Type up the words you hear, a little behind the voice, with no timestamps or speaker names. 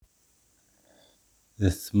The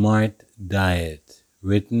Smart Diet,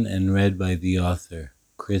 written and read by the author,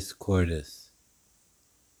 Kourtis.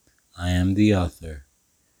 I am the author,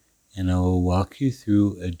 and I will walk you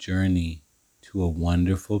through a journey to a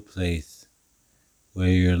wonderful place where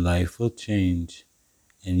your life will change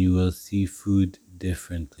and you will see food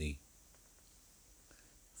differently.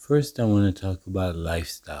 First, I want to talk about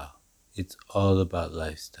lifestyle. It's all about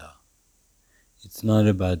lifestyle. It's not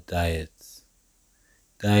about diets.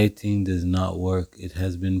 Dieting does not work. It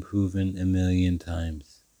has been proven 1,000,000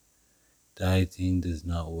 times. Dieting does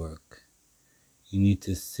not work. You need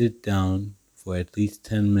to sit down for at least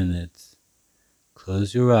 10 minutes,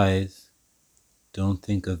 close your eyes, don't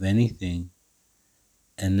think of anything,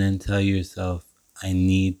 and then tell yourself, I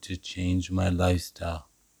need to change my lifestyle.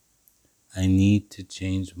 I need to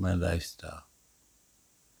change my lifestyle.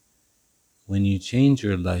 When you change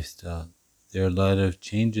your lifestyle, there are a lot of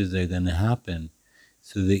changes that are going to happen.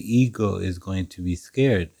 So the ego is going to be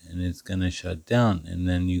scared and it's going to shut down, and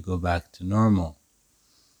then you go back to normal.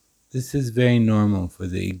 This is very normal for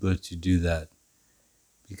the ego to do that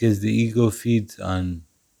because the ego feeds on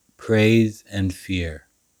praise and fear.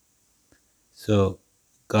 So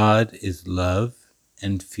God is love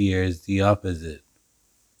and fear is the opposite.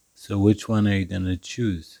 So which one are you going to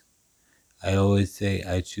choose? I always say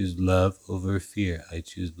I choose love over fear. I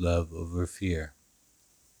choose love over fear.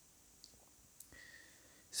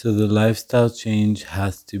 So the lifestyle change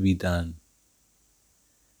has to be done.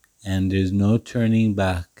 And there's no turning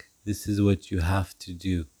back. This is what you have to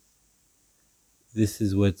do. This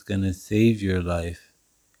is what's going to save your life,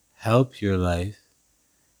 help your life,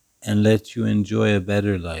 and let you enjoy a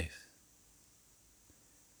better life.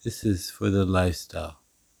 This is for the lifestyle.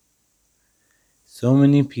 So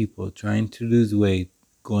many people trying to lose weight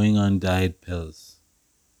going on diet pills.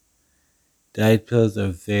 Diet pills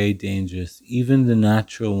are very dangerous, even the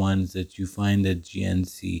natural ones that you find at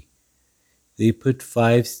GNC. They put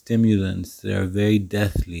 5 stimulants that are very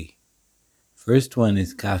deathly. First one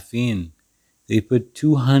is caffeine. They put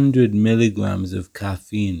 200 milligrams of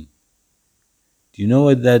caffeine. Do you know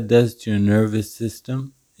what that does to your nervous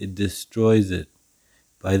system? It destroys it.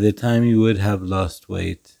 By the time you would have lost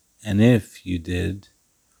weight, and if you did,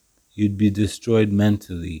 you'd be destroyed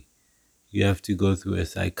mentally. You have to go through a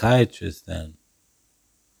psychiatrist then.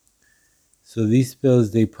 So these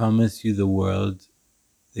pills, they promise you the world.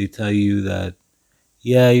 They tell you that,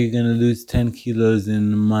 yeah, you're going to lose 10 kilos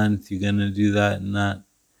in a month. You're going to do that and that.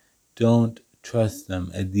 Don't trust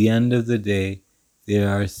them. At the end of the day, they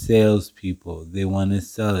are salespeople. They want to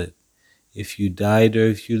sell it. If you died or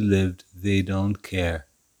if you lived, they don't care.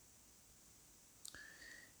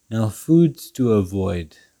 Now, foods to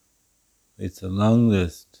avoid. It's a long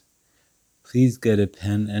list. Please get a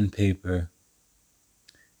pen and paper,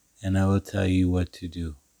 and I will tell you what to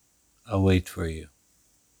do. I'll wait for you.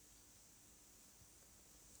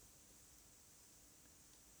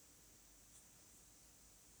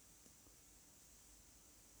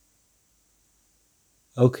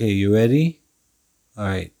 Okay, you ready? All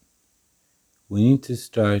right. We need to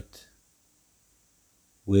start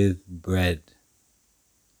with bread.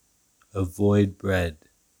 Avoid bread.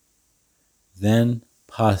 Then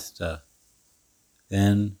pasta.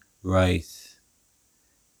 Then rice.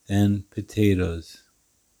 Then potatoes.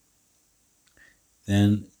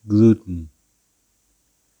 Then gluten.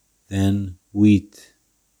 Then wheat.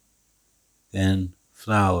 Then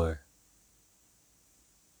flour.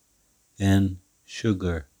 Then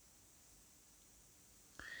sugar.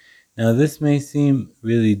 Now this may seem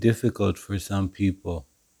really difficult for some people,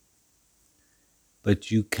 but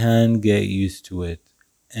you can get used to it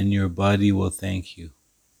and your body will thank you.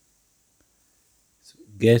 So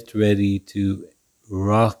get ready to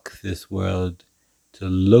rock this world, to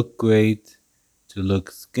look great, to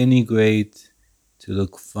look skinny great, to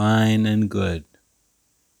look fine and good.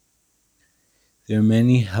 There are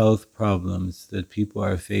many health problems that people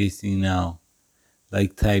are facing now,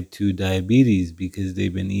 like type 2 diabetes, because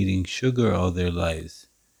they've been eating sugar all their lives.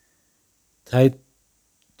 Type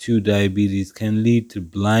 2 diabetes can lead to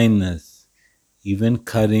blindness, even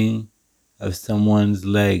cutting of someone's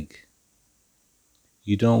leg.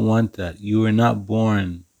 You don't want that. You were not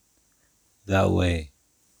born that way,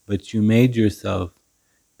 but you made yourself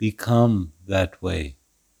become that way.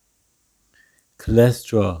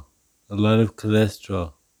 Cholesterol, a lot of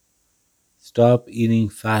cholesterol. Stop eating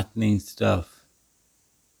fattening stuff.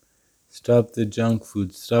 Stop the junk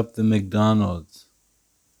food. Stop the McDonald's.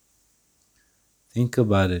 Think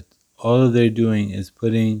about it. All they're doing is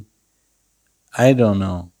putting, I don't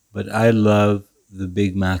know, but I love the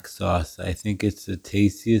Big Mac sauce. I think it's the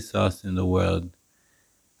tastiest sauce in the world.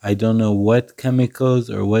 I don't know what chemicals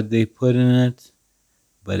or what they put in it,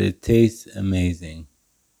 but it tastes amazing.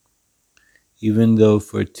 Even though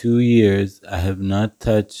for 2 years I have not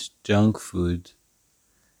touched junk food,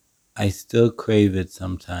 I still crave it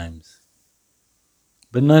sometimes.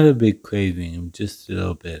 But not a big craving, just a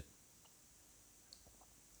little bit.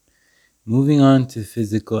 Moving on to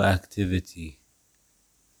physical activity.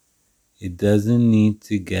 It doesn't need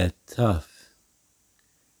to get tough.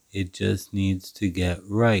 It just needs to get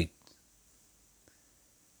right.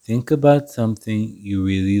 Think about something you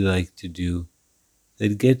really like to do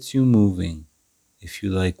that gets you moving. If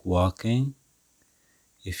you like walking,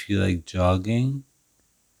 if you like jogging,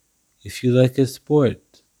 if you like a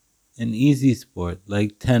sport, an easy sport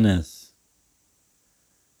like tennis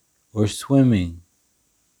or swimming,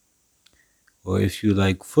 or if you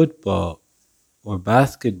like football or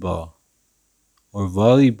basketball or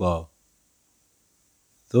volleyball,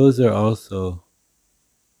 those are also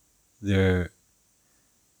they're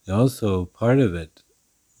also part of it.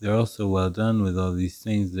 They're also well done with all these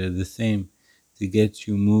things. They're the same to get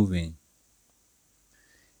you moving.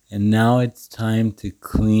 And now it's time to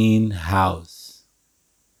clean house.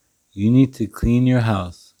 You need to clean your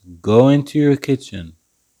house. Go into your kitchen.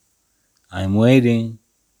 I'm waiting.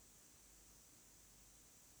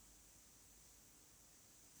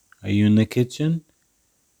 Are you in the kitchen?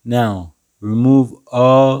 Now, remove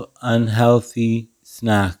all unhealthy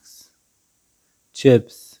snacks,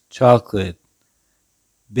 chips, chocolate,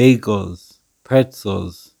 bagels,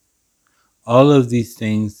 pretzels, all of these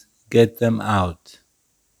things, get them out.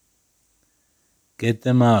 Get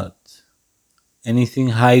them out. Anything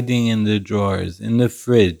hiding in the drawers, in the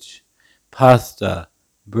fridge, pasta,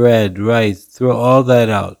 bread, rice, throw all that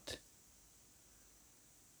out.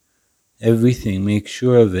 Everything, make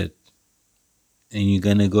sure of it. And you're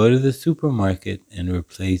going to go to the supermarket and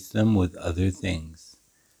replace them with other things.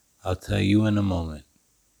 I'll tell you in a moment.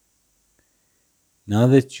 Now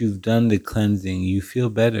that you've done the cleansing, you feel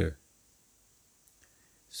better.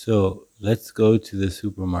 So let's go to the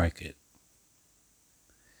supermarket.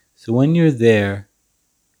 So when you're there,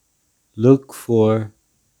 look for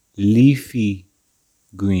leafy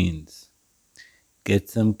greens. Get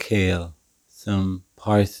some kale, some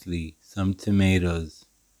parsley, some tomatoes.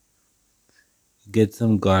 Get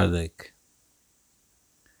some garlic.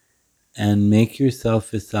 And make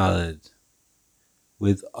yourself a salad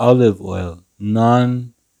with olive oil,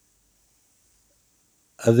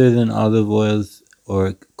 other than olive oils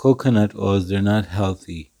or coconut oils, they're not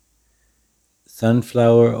healthy.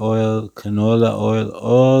 Sunflower oil, canola oil,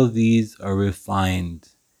 all these are refined.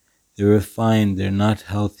 They're refined, they're not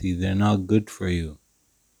healthy, they're not good for you.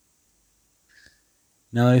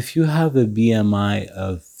 Now, if you have a BMI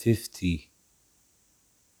of 50,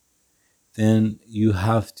 then you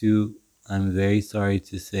have to, I'm very sorry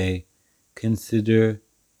to say, consider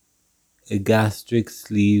a gastric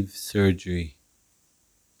sleeve surgery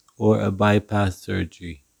or a bypass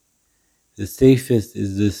surgery. The safest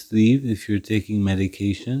is the sleeve if you're taking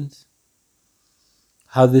medications.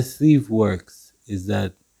 How the sleeve works is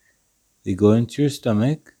that they go into your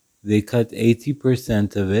stomach, they cut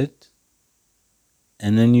 80% of it,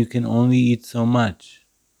 and then you can only eat so much.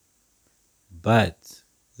 But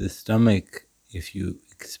the stomach, if you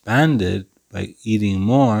expand it by eating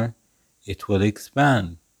more, it will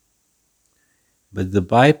expand. But the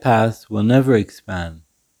bypass will never expand.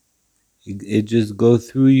 It just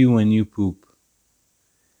goes through you when you poop.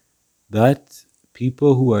 But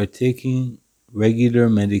people who are taking regular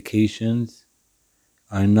medications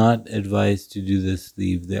are not advised to do the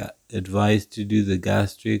sleeve. They're advised to do the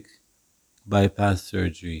gastric bypass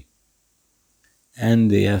surgery.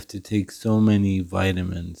 And they have to take so many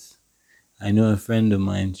vitamins. I know a friend of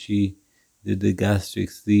mine, she did the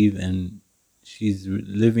gastric sleeve and she's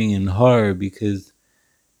living in horror because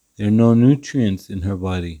there are no nutrients in her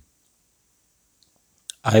body.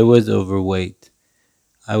 I was overweight.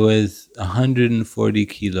 I was 140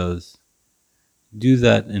 kilos. Do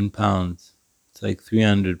that in pounds. It's like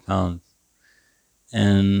 300 pounds.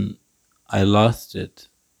 And I lost it.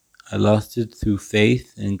 I lost it through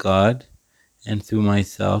faith in God and through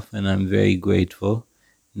myself, and I'm very grateful.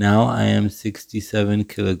 Now I am 67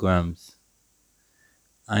 kilograms.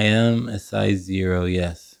 I am a size 0,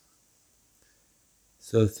 yes.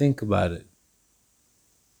 So think about it.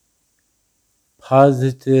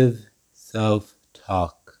 Positive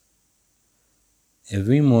self-talk.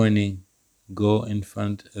 Every morning, go in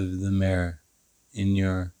front of the mirror in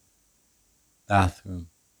your bathroom.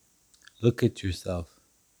 Look at yourself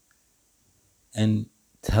and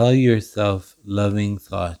tell yourself loving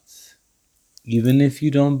thoughts. Even if you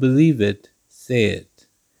don't believe it, say it.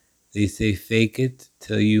 They say fake it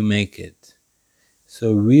till you make it.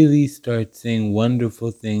 So really start saying wonderful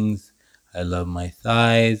things. I love my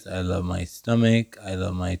thighs. I love my stomach. I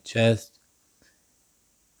love my chest.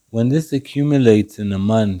 When this accumulates in a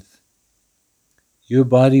month, your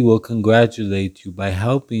body will congratulate you by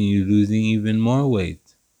helping you losing even more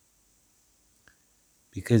weight,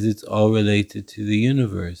 because it's all related to the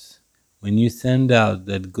universe. When you send out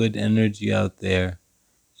that good energy out there,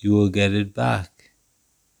 you will get it back.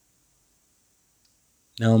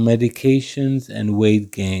 Now, medications and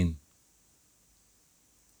weight gain.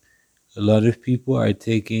 A lot of people are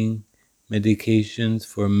taking medications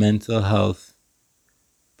for mental health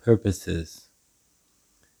purposes.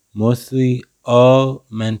 Mostly all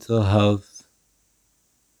mental health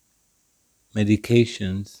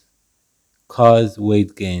medications cause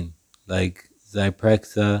weight gain, like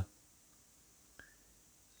Zyprexa,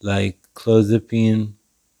 like clozapine,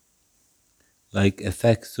 like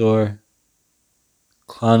Effexor,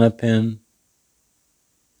 Klonopin,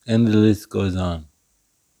 and the list goes on.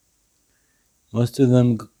 Most of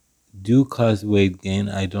them do cause weight gain.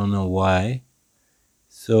 I don't know why.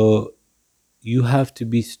 So you have to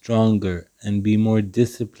be stronger and be more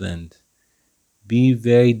disciplined. Be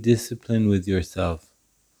very disciplined with yourself,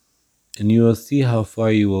 and you will see how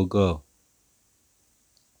far you will go.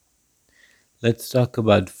 Let's talk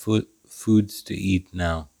about foods to eat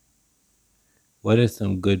now. What are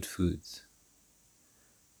some good foods?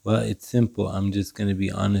 Well, it's simple. I'm just going to be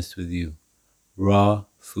honest with you. Raw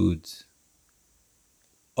foods.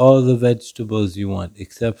 All the vegetables you want,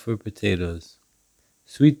 except for potatoes.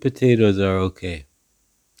 Sweet potatoes are okay.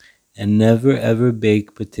 And never ever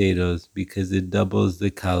bake potatoes, because it doubles the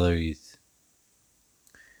calories.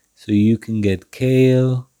 So you can get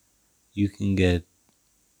kale, you can get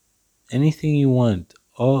anything you want,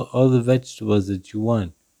 all the vegetables that you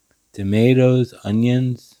want. Tomatoes,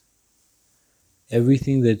 onions,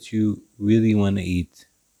 everything that you really want to eat.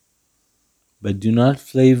 But do not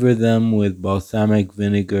flavor them with balsamic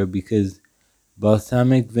vinegar, because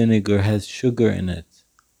balsamic vinegar has sugar in it.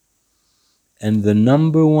 And the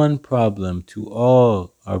number one problem to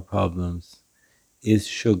all our problems is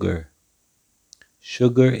sugar.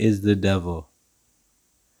 Sugar is the devil.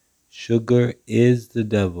 Sugar is the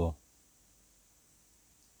devil.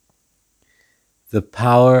 The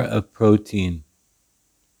power of protein.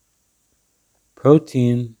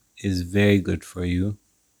 Protein is very good for you.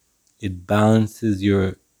 It balances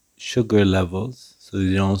your sugar levels so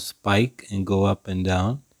they don't spike and go up and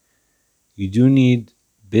down. You do need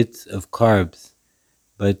bits of carbs,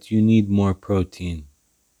 but you need more protein.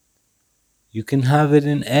 You can have it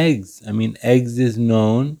in eggs. I mean, eggs is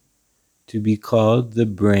known to be called the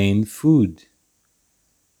brain food.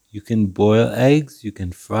 You can boil eggs, you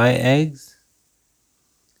can fry eggs,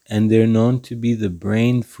 and they're known to be the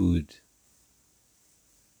brain food.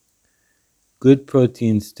 Good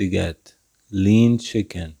proteins to get: lean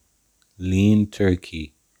chicken, lean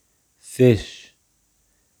turkey, fish,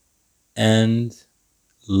 and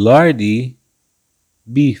lardy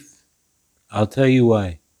beef. I'll tell you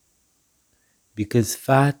why. Because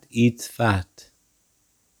fat eats fat.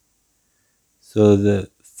 So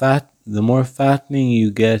the more fattening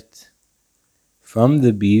you get from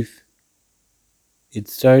the beef, it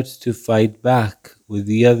starts to fight back with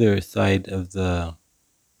the other side of the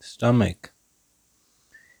stomach.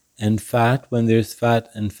 And fat, when there's fat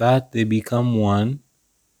and fat, they become one,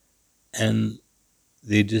 and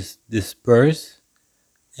they just disperse,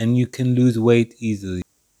 and you can lose weight easily.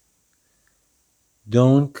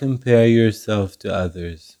 Don't compare yourself to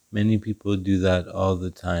others. Many people do that all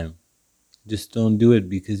the time. Just don't do it,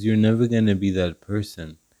 because you're never going to be that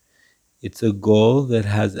person. It's a goal that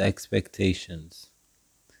has expectations.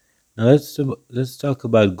 Now let's talk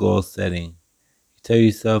about goal setting. You tell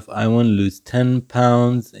yourself, I want to lose 10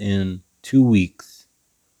 pounds in 2 weeks.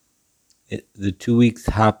 The 2 weeks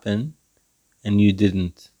happen and you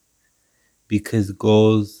didn't, because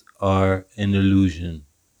goals are an illusion.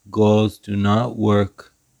 Goals do not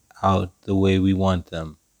work out the way we want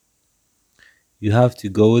them. You have to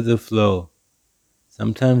go with the flow.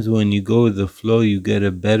 Sometimes when you go with the flow, you get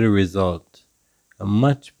a better result, a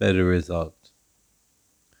much better result.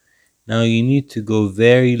 Now you need to go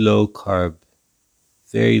very low carb,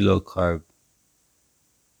 very low carb.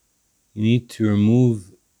 You need to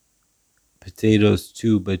remove potatoes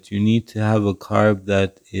too, but you need to have a carb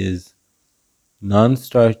that is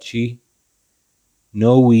non-starchy,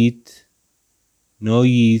 no wheat, no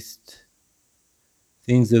yeast,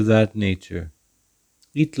 things of that nature.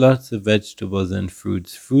 Eat lots of vegetables and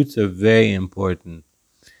fruits. Fruits are very important,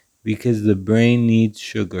 because the brain needs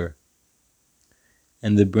sugar.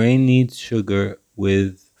 And the brain needs sugar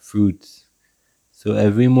with fruits. So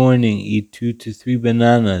every morning eat 2 to 3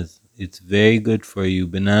 bananas. It's very good for you.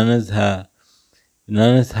 Bananas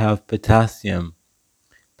have potassium.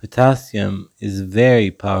 Potassium is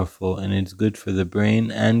very powerful and it's good for the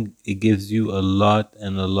brain, and it gives you a lot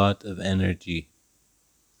of energy.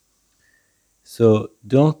 So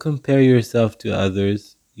don't compare yourself to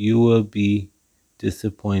others. You will be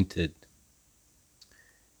disappointed.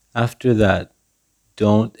 After that,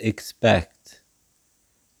 don't expect.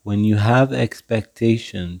 When you have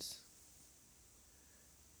expectations,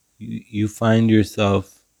 you find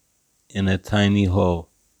yourself in a tiny hole.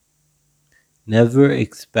 Never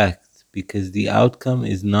expect, because the outcome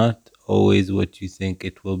is not always what you think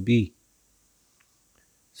it will be.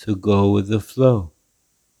 So go with the flow.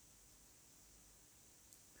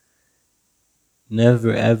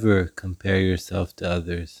 Never ever compare yourself to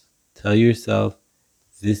others. Tell yourself,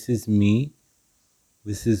 this is me,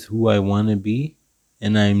 this is who I want to be,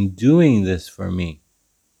 and I'm doing this for me.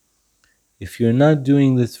 If you're not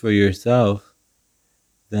doing this for yourself,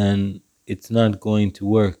 then it's not going to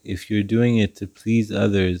work. If you're doing it to please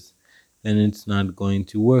others, then it's not going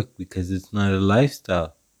to work, because it's not a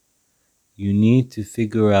lifestyle. You need to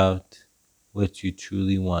figure out what you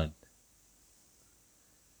truly want.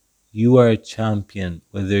 You are a champion,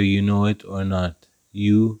 whether you know it or not.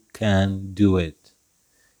 You can do it.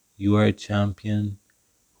 You are a champion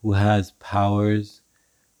who has powers,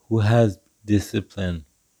 who has discipline.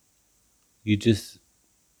 It just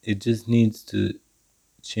needs to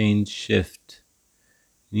shift.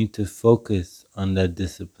 You need to focus on that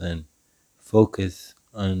discipline. Focus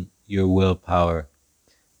on your willpower,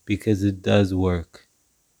 because it does work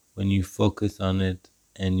when you focus on it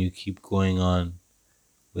and you keep going on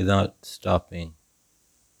without stopping.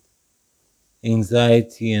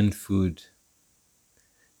 Anxiety and food.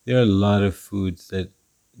 There are a lot of foods that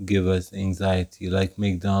give us anxiety, like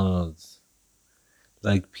McDonald's,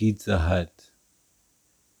 like Pizza Hut.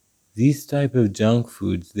 These type of junk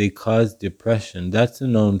foods, they cause depression. That's a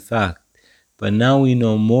known fact. But now we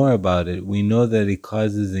know more about it. We know that it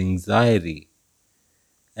causes anxiety.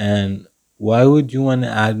 And why would you want to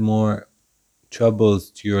add more troubles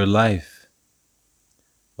to your life?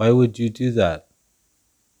 Why would you do that?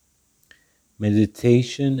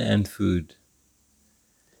 Meditation and food.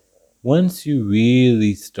 Once you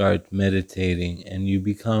really start meditating and you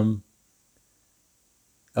become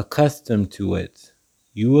accustomed to it,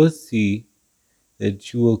 you will see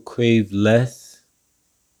that you will crave less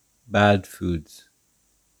bad foods,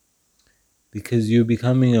 because you're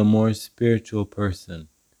becoming a more spiritual person.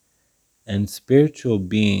 And spiritual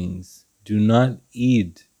beings do not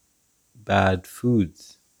eat bad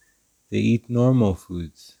foods. They eat normal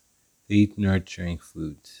foods. They eat nurturing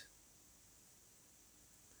foods.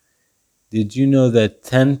 Did you know that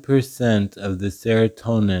 10% of the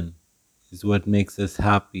serotonin is what makes us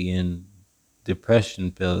happy in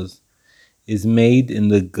depression pills is made in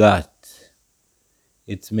the gut?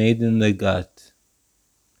 It's made in the gut.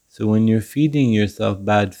 So when you're feeding yourself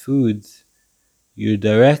bad foods, you're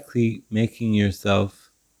directly making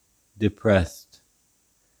yourself depressed.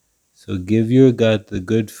 So give your gut the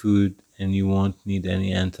good food and you won't need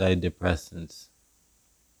any antidepressants.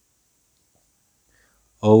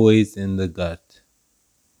 Always in the gut.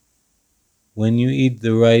 When you eat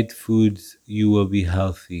the right foods, you will be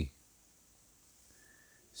healthy.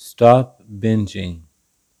 Stop binging.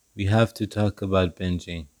 We have to talk about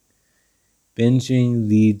binging. Binging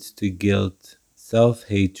leads to guilt,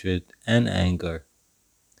 self-hatred, and anger.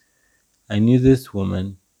 I knew this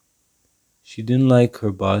woman. She didn't like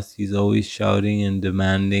her boss. He's always shouting and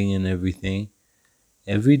demanding and everything.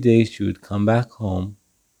 Every day she would come back home,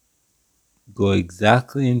 go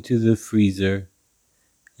exactly into the freezer,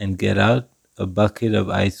 and get out a bucket of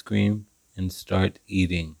ice cream and start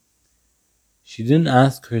eating. She didn't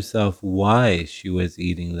ask herself why she was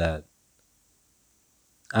eating that.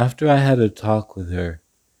 After I had a talk with her,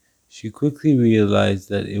 she quickly realized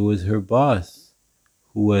that it was her boss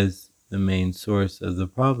who was the main source of the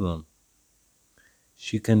problem.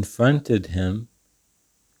 She confronted him,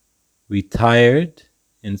 retired,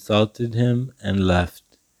 insulted him, and left.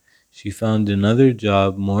 She found another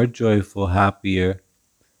job, more joyful, happier,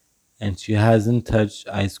 and she hasn't touched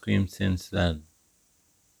ice cream since then.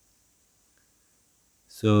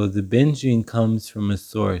 So the binging comes from a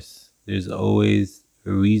source. There's always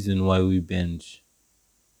a reason why we binge.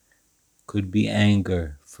 Could be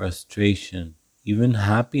anger, frustration, even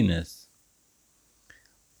happiness.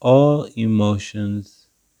 All emotions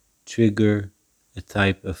trigger a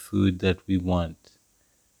type of food that we want.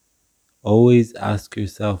 Always ask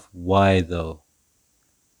yourself, why though?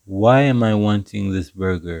 Why am I wanting this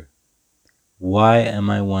burger? Why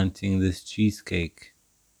am I wanting this cheesecake?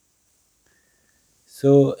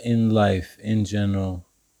 So in life, in general,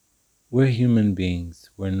 we're human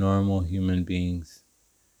beings. We're normal human beings.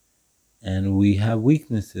 And we have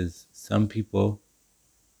weaknesses. Some people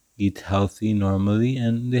eat healthy normally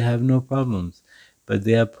and they have no problems. But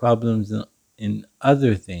they have problems in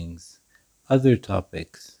other things, other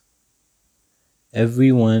topics.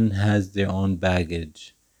 Everyone has their own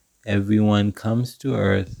baggage. Everyone comes to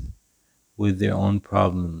Earth with their own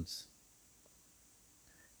problems.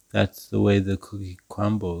 That's the way the cookie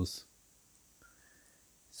crumbles.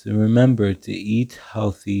 So remember to eat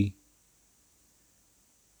healthy,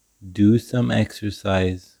 do some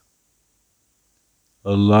exercise,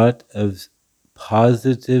 a lot of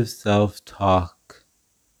positive self-talk,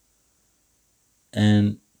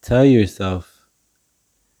 and tell yourself,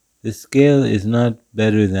 the scale is not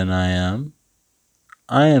better than I am.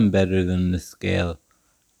 I am better than the scale.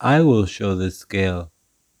 I will show the scale.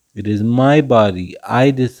 It is my body. I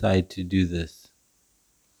decide to do this.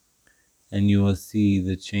 And you will see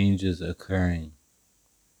the changes occurring.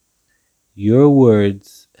 Your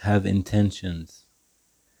words have intentions.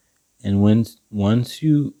 And once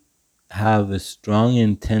you have a strong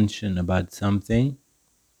intention about something,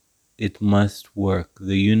 it must work.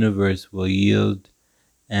 The universe will yield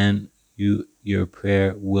and your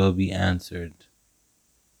prayer will be answered.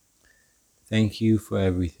 Thank you for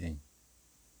everything.